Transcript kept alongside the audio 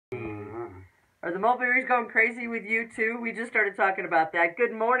Are the mulberries going crazy with you too? We just started talking about that.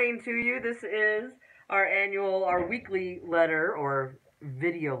 Good morning to you. This is our weekly letter or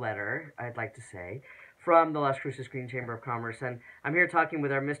video letter, I'd like to say, from the Las Cruces Green Chamber of Commerce. And I'm here talking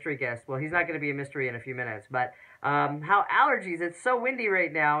with our mystery guest. Well, he's not going to be a mystery in a few minutes, but how allergies, it's so windy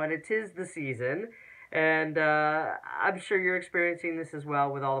right now and it is the season. And I'm sure you're experiencing this as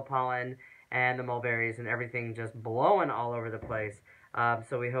well with all the pollen and the mulberries and everything just blowing all over the place.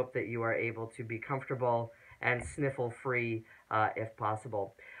 So we hope that you are able to be comfortable and sniffle free if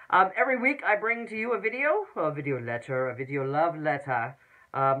possible. Every week I bring to you a video letter, a video love letter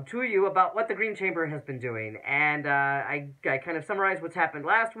to you about what the Green Chamber has been doing. And I kind of summarize what's happened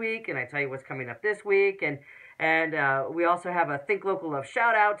last week, and I tell you what's coming up this week. And we also have a Think Local Love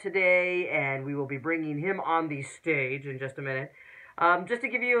shout out today, and we will be bringing him on the stage in just a minute. Just to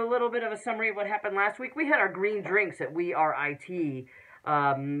give you a little bit of a summary of what happened last week, we had our green drinks at We Are IT,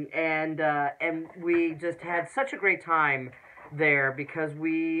 and we just had such a great time there because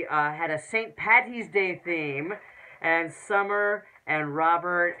we had a St. Patty's Day theme, and Summer and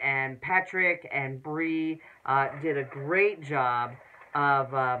Robert and Patrick and Bree did a great job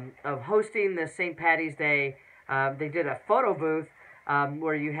of hosting the St. Patty's Day. They did a photo booth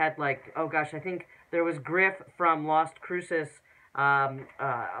where you had like, oh gosh, I think there was Griff from Las Cruces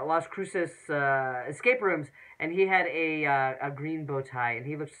escape rooms, and he had a green bow tie, and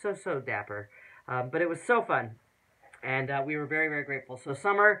he looked so dapper. But it was so fun, and we were very grateful. So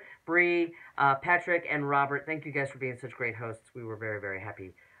Summer, Bree, Patrick, and Robert, thank you guys for being such great hosts. We were very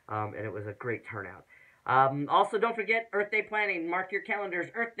happy, and it was a great turnout. Also, don't forget Earth Day planning. Mark your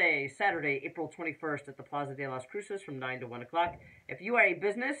calendars. Earth Day, Saturday, April 21st at the Plaza de las Cruces from 9 to 1 o'clock. If you are a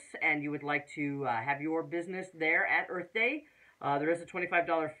business and you would like to have your business there at Earth Day, there is a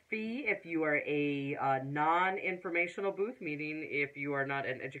 $25 fee if you are a non-informational booth, meaning if you are not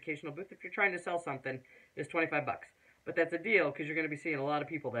an educational booth. If you're trying to sell something, it's 25 bucks. But that's a deal because you're going to be seeing a lot of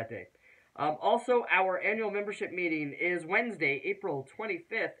people that day. Also, our annual membership meeting is Wednesday, April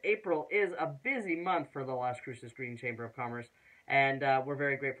 25th. April is a busy month for the Las Cruces Green Chamber of Commerce, and we're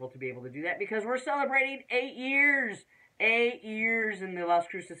very grateful to be able to do that because we're celebrating 8 years. 8 years in the Las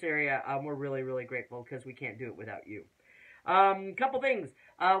Cruces area. We're really grateful because we can't do it without you. Couple things.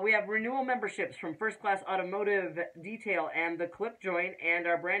 We have renewal memberships from First Class Automotive Detail and the Clip Joint, and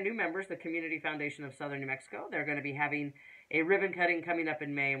our brand new members, the Community Foundation of Southern New Mexico. They're going to be having a ribbon cutting coming up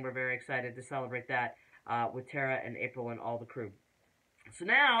in May, and we're very excited to celebrate that with Tara and April and all the crew. So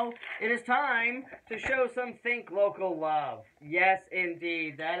now it is time to show some Think Local love. Yes,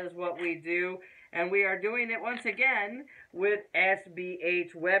 indeed, that is what we do, and we are doing it once again with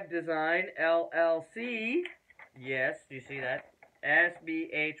SBH Web Design LLC. Yes, do you see that?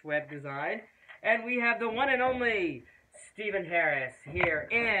 SBH Web Design. And we have the one and only Stephen Harris here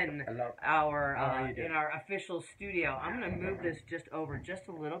in our official studio. I'm going to move this just over just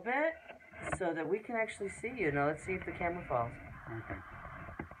a little bit so that we can actually see you. Now, let's see if the camera falls. Okay.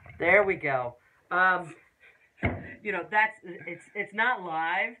 There we go. You know, it's not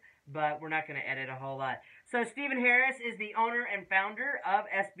live, but we're not going to edit a whole lot. So Stephen Harris is the owner and founder of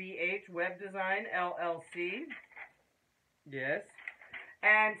SBH Web Design LLC. Yes.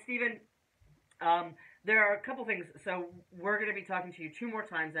 And Stephen, there are a couple things. So we're going to be talking to you 2 more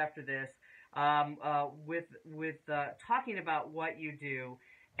times after this with talking about what you do.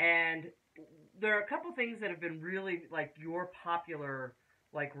 And there are a couple things that have been really like your popular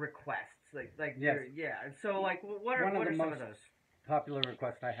like requests. Like yes. Yeah. So like what are some of those? Popular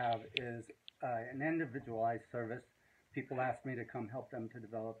request I have is an individualized service. People ask me to come help them to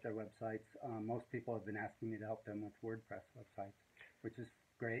develop their websites. Most people have been asking me to help them with WordPress websites, which is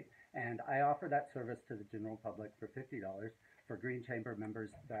great. And I offer that service to the general public for $50. For Green Chamber members,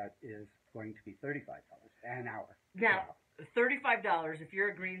 that is going to be $35 an hour. Now, $35 if you're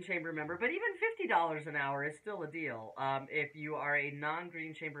a Green Chamber member, but even $50 an hour is still a deal if you are a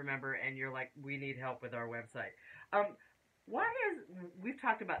non-Green Chamber member and you're like, we need help with our website. We've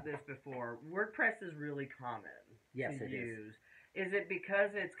talked about this before, WordPress is really common to use. Is it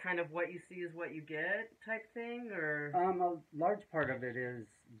because it's kind of what you see is what you get type thing, or? A large part of it is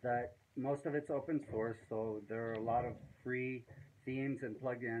that most of it's open source, so there are a lot of free themes and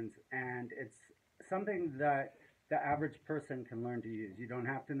plugins, and it's something that the average person can learn to use. You don't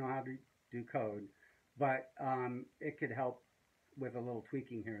have to know how to do code, but it could help with a little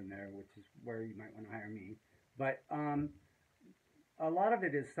tweaking here and there, which is where you might want to hire me. But a lot of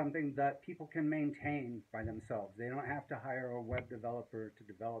it is something that people can maintain by themselves. They don't have to hire a web developer to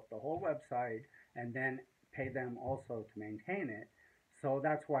develop the whole website and then pay them also to maintain it. So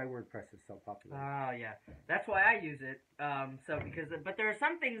that's why WordPress is so popular. Oh yeah, that's why I use it. But there are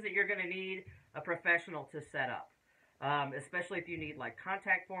some things that you're going to need a professional to set up, especially if you need like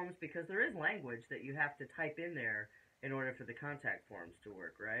contact forms, because there is language that you have to type in there in order for the contact forms to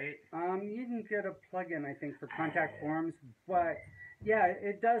work, right? You can get a plugin, I think, for contact forms, but yeah,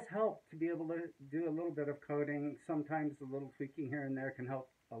 it does help to be able to do a little bit of coding. Sometimes a little tweaking here and there can help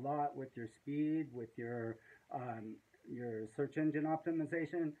a lot with your speed, with your search engine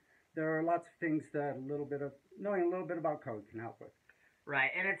optimization. There are lots of things that knowing a little bit about code can help with. Right,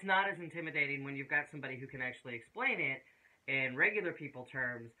 and it's not as intimidating when you've got somebody who can actually explain it in regular people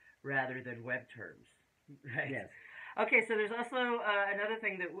terms rather than web terms, right? Yes. Okay, so there's also another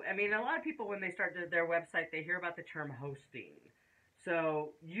thing that, I mean, a lot of people, when they start their website, they hear about the term hosting. So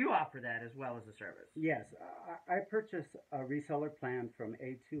you offer that as well as a service. Yes, I purchased a reseller plan from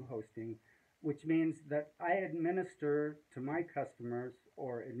A2 Hosting, which means that I administer to my customers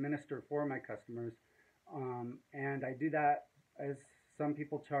or administer for my customers, and I do that as some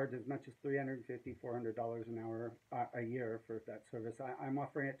people charge as much as $350, $400 an hour a year for that service. I'm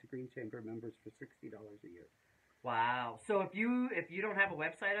offering it to Green Chamber members for $60 a year. Wow. So if you don't have a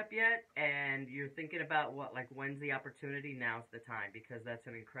website up yet and you're thinking about when's the opportunity, now's the time, because that's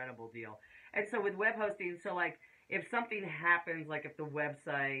an incredible deal. And so with web hosting, so like if something happens, like if the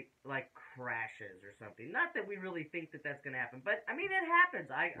website like crashes or something, not that we really think that that's going to happen, but I mean it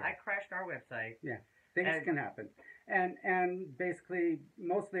happens. I crashed our website. Yeah. Things can happen. And basically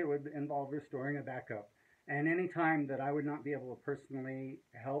mostly it would involve restoring a backup. And any time that I would not be able to personally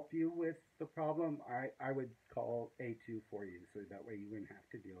help you with the problem, I would call A2 for you, so that way you wouldn't have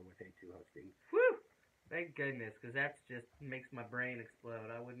to deal with A2 Hosting. Whew! Thank goodness, because that just makes my brain explode.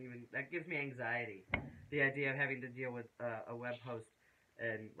 That gives me anxiety, the idea of having to deal with a web host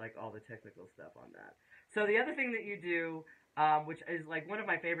and like all the technical stuff on that. So the other thing that you do, which is like one of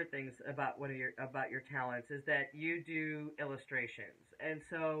my favorite things about about your talents, is that you do illustrations. And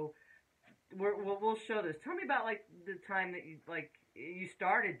so we'll show this. Tell me about like the time that you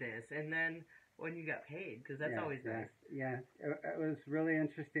started this, and then when you got paid, because that's always nice. Yeah, it was really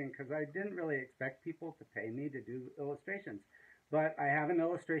interesting because I didn't really expect people to pay me to do illustrations, but I have an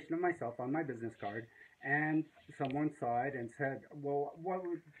illustration of myself on my business card, and someone saw it and said, "Well, what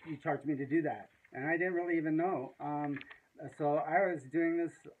would you charge me to do that?" And I didn't really even know. So I was doing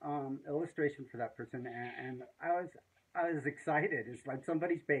this illustration for that person, and I was excited. It's like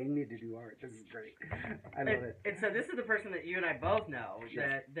somebody's paying me to do art. This is great. I love it. And so this is the person that you and I both know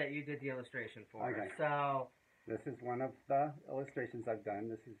Yes. that you did the illustration for. Okay. So this is one of the illustrations I've done.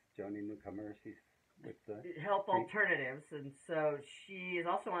 This is Joni Newcomer. She's with the Help Alternatives, and so she is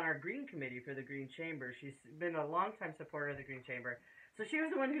also on our Green Committee for the Green Chamber. She's been a longtime supporter of the Green Chamber. So she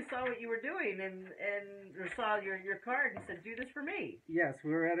was the one who saw what you were doing and or saw your card and said, "Do this for me." Yes,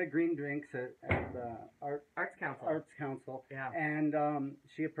 we were at a Green Drinks at the Arts Council. Arts Council. Yeah. And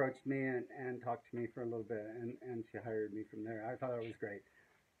she approached me and talked to me for a little bit, and she hired me from there. I thought it was great.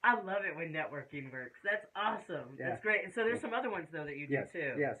 I love it when networking works. That's awesome. Yeah. That's great. And so there's some other ones though that you do Yes,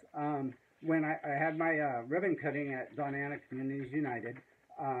 too. yes. When I had my ribbon cutting at Donana Communities United,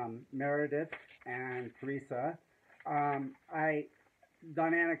 Meredith and Teresa,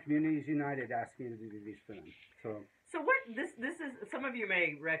 Donana Communities United asked me to do these for them. So what this is, some of you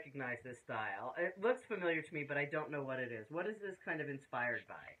may recognize this style. It looks familiar to me, but I don't know what it is. What is this kind of inspired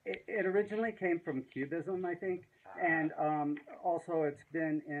by? It originally came from Cubism, I think, and also it's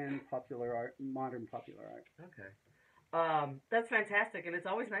been in popular art, modern popular art. Okay. That's fantastic, and it's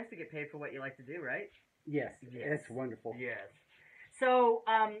always nice to get paid for what you like to do, right? Yes, Yes. it's wonderful. Yes. So,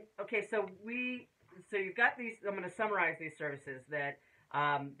 okay, so you've got these. I'm going to summarize these services that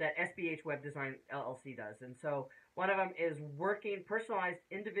SBH Web Design LLC does, and so one of them is working personalized,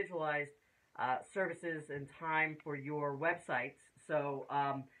 individualized services and time for your websites. So,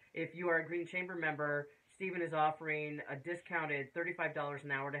 if you are a Green Chamber member, Stephen is offering a discounted $35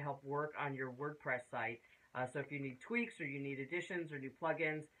 an hour to help work on your WordPress site. So if you need tweaks or you need additions or new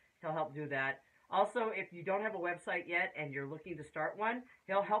plugins, he'll help do that. Also, if you don't have a website yet and you're looking to start one,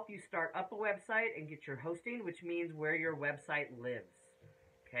 he'll help you start up a website and get your hosting, which means where your website lives.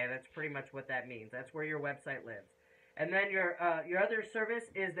 Okay, that's pretty much what that means. That's where your website lives. And then your other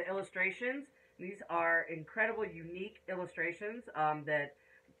service is the illustrations. These are incredible, unique illustrations that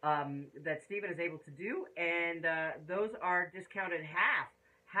Stephen is able to do, and those are discounted half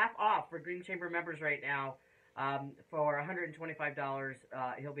off for Green Chamber members right now. For $125,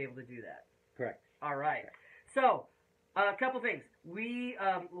 he'll be able to do that. Correct. All right. So, a couple things. We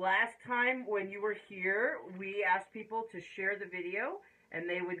last time when you were here, we asked people to share the video, and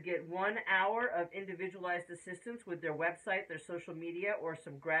they would get 1 hour of individualized assistance with their website, their social media, or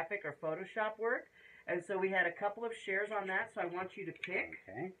some graphic or Photoshop work. And so we had a couple of shares on that, so I want you to pick.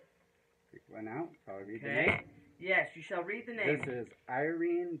 Okay. Pick one out. I'll read the Okay. name. Yes, you shall read the name. This is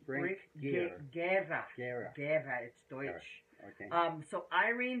Irene Brink-Guerra. Guerra. Guerra. Guerra, it's Deutsch. Okay. So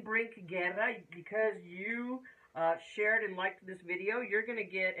Irene Brink-Guerra, because you shared and liked this video, you're going to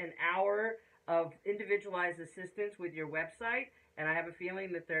get an hour of individualized assistance with your website, and I have a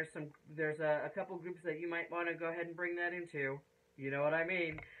feeling that there's a couple groups that you might want to go ahead and bring that into. You know what I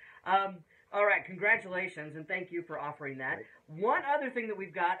mean? All right, congratulations, and thank you for offering that. Right. One other thing that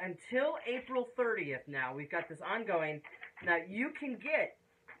we've got until April 30th now, we've got this ongoing. Now, you can get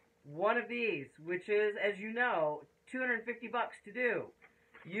one of these, which is, as you know, $250 to do.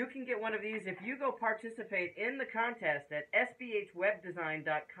 You can get one of these if you go participate in the contest at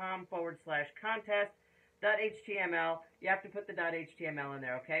sbhwebdesign.com/contest.html. You have to put the .html in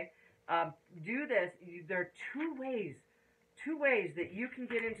there, okay? Do this. There are two ways that you can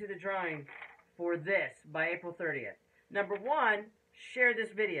get into the drawing for this by April 30th. Number one, share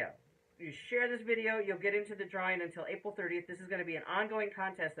this video. You share this video, you'll get into the drawing until April 30th. This is going to be an ongoing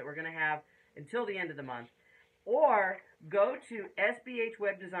contest that we're going to have until the end of the month. Or go to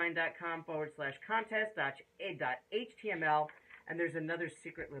sbhwebdesign.com/contest.html, and there's another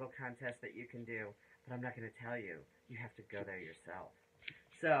secret little contest that you can do, but I'm not going to tell you. You have to go there yourself.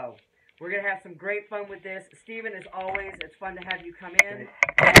 So, we're going to have some great fun with this. Stephen, as always, it's fun to have you come in.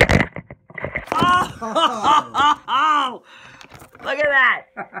 Oh! Look at that!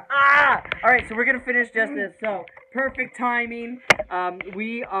 All right, so we're going to finish just this. So, perfect timing.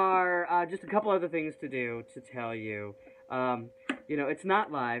 We are just a couple other things to do to tell you. You know, it's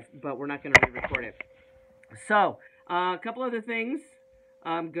not live, but we're not going to re-record it. So, a couple other things.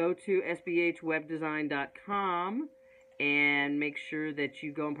 Go to sbhwebdesign.com and make sure that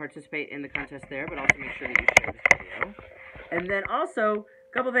you go and participate in the contest there, but also make sure that you share this video. And then also,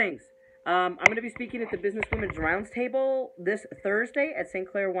 a couple things. I'm going to be speaking at the Business Women's Roundtable this Thursday at St.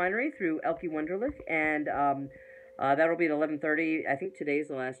 Clair Winery through Elke Wunderlich, and that'll be at 11:30. I think today's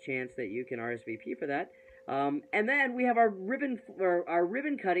the last chance that you can RSVP for that. And then we have our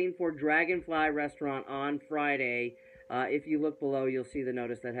ribbon cutting for Dragonfly Restaurant on Friday. If you look below, you'll see the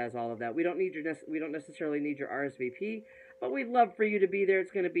notice that has all of that. We don't necessarily need your RSVP, but we'd love for you to be there.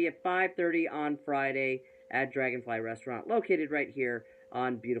 It's going to be at 5:30 on Friday at Dragonfly Restaurant, located right here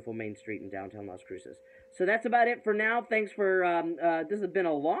on beautiful Main Street in downtown Las Cruces. So that's about it for now. Thanks for, this has been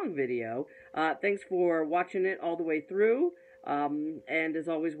a long video. Thanks for watching it all the way through. And as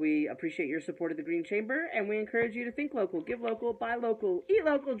always, we appreciate your support of the Green Chamber, and we encourage you to think local, give local, buy local, eat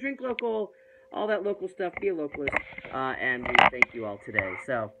local, drink local, all that local stuff, be a localist. And we thank you all today.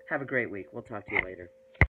 So have a great week. We'll talk to you later.